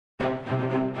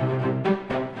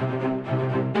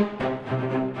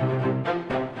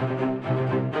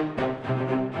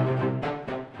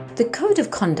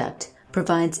of conduct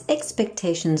provides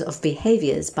expectations of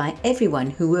behaviours by everyone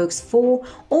who works for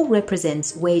or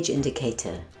represents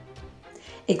WageIndicator.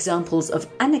 Examples of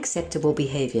unacceptable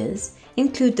behaviours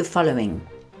include the following: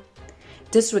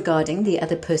 disregarding the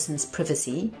other person's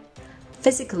privacy,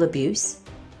 physical abuse,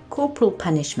 corporal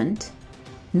punishment,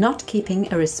 not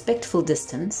keeping a respectful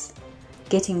distance,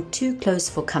 getting too close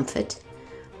for comfort,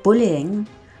 bullying,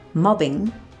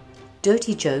 mobbing,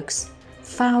 dirty jokes,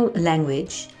 foul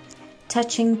language,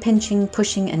 touching, pinching,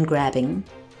 pushing and grabbing,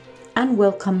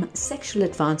 unwelcome sexual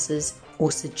advances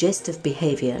or suggestive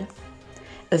behaviour,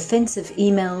 offensive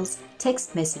emails,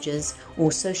 text messages or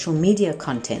social media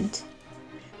content,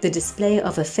 the display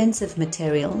of offensive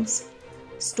materials,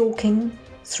 stalking,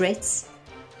 threats,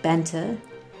 banter,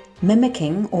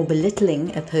 mimicking or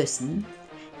belittling a person,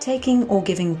 taking or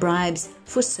giving bribes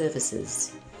for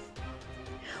services.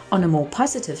 On a more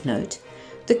positive note,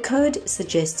 the Code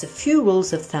suggests a few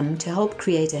rules of thumb to help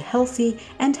create a healthy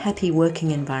and happy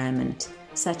working environment,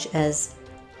 such as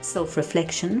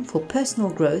self-reflection for personal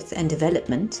growth and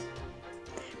development,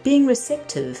 being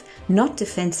receptive, not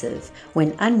defensive,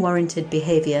 when unwarranted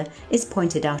behaviour is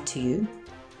pointed out to you,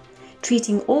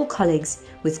 treating all colleagues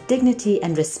with dignity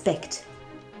and respect.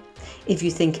 If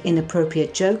you think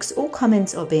inappropriate jokes or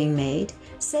comments are being made,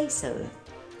 say so.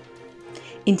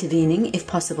 Intervening, if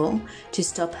possible, to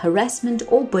stop harassment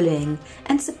or bullying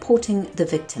and supporting the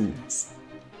victims.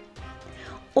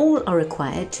 All are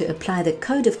required to apply the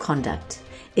Code of Conduct.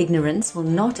 Ignorance will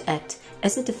not act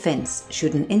as a defence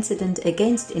should an incident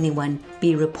against anyone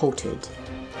be reported.